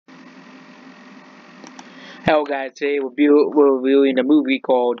Hello guys, today we're reviewing a movie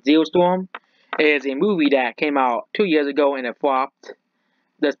called Geostorm. It is a movie that came out 2 years ago and it flopped.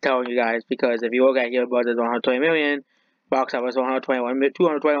 Just telling you guys because if you look at your budget 120 million, box office 221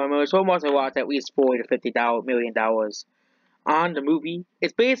 million, so must have lost at least $40 to $50 million on the movie.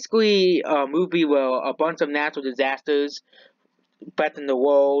 It's basically a movie where a bunch of natural disasters threaten the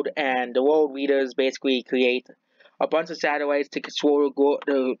world, and the world leaders basically create a bunch of satellites to control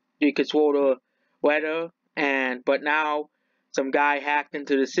the weather. But now some guy hacked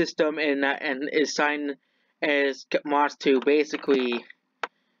into the system and is signed as wants to basically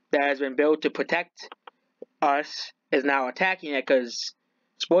that has been built to protect us is now attacking it because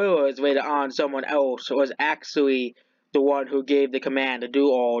spoilers later on someone else was actually the one who gave the command to do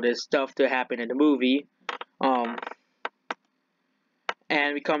all this stuff to happen in the movie.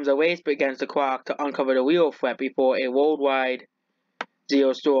 And becomes a race against the clock to uncover the real threat before a worldwide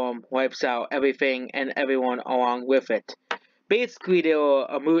geostorm wipes out everything and everyone along with it. Basically, this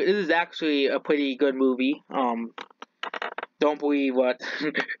is actually a pretty good movie. Don't believe what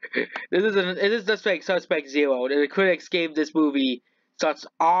it is just like Suspect Zero. The critics gave this movie such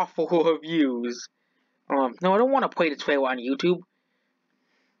awful reviews. No, I don't want to play the trailer on YouTube.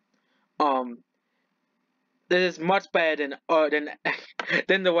 This is much better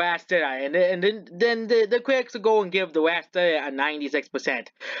than the Last Jedi, and then the critics will go and give the Last Jedi a 96%.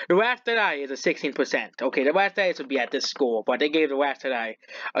 The Last Jedi is a 16%. Okay, the Last Jedi should be at this score, but they gave the Last Jedi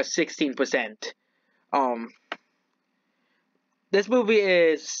a 16%. This movie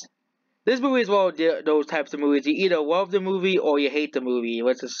is one of those types of movies. You either love the movie or you hate the movie,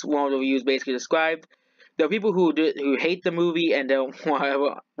 which is one of the reviews basically described. There are people who hate the movie and don't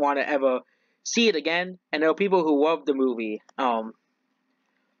want to ever see it again, and there are people who love the movie. I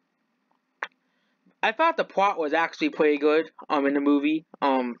thought the plot was actually pretty good. In the movie,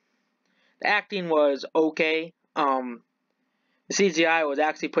 the acting was okay. The CGI was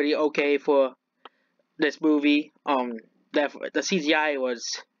actually pretty okay for this movie. The CGI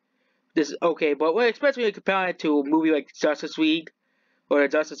was this okay, but especially when you compare it to a movie like Justice League, where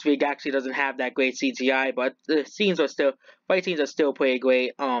Justice League actually doesn't have that great CGI, but the fight scenes are still pretty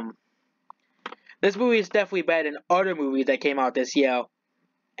great. This movie is definitely better than other movies that came out this year.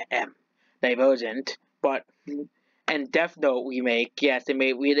 Divergent, but and Death Note remake. Yes, they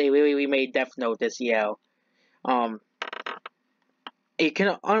really remade Death Note this year. You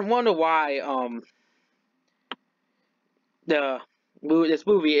can wonder why this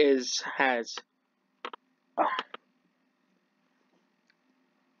movie has.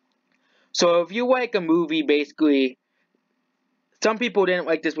 So if you like a movie, basically, some people didn't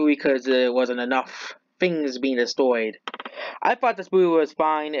like this movie because there wasn't enough things being destroyed. I thought this movie was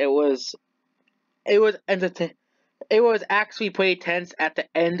fine. It was entertaining. It was actually pretty tense at the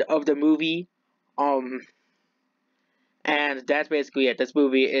end of the movie. And that's basically it. This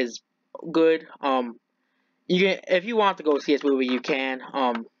movie is good. If you want to go see this movie, you can.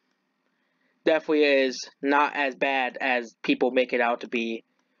 Definitely is not as bad as people make it out to be.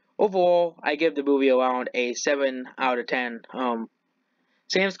 Overall, I give the movie around a 7 out of 10.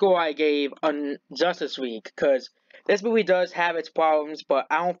 Same score I gave on Justice League, because this movie does have its problems, but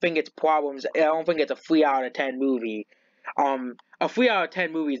I don't think it's a 3 out of 10 movie. A 3 out of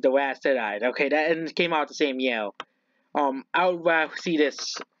 10 movie is The Last Jedi. Okay, that came out the same year. I would rather see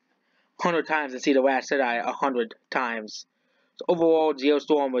this 100 times than see The Last Jedi 100 times. So overall,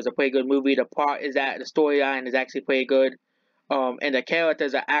 Geostorm was a pretty good movie. The storyline is actually pretty good. And the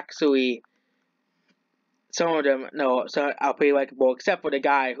characters are actually, some of them, no, so are pretty likable, except for the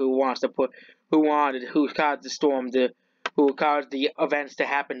guy who caused who caused the events to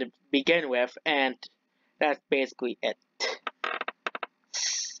happen to begin with, and that's basically it.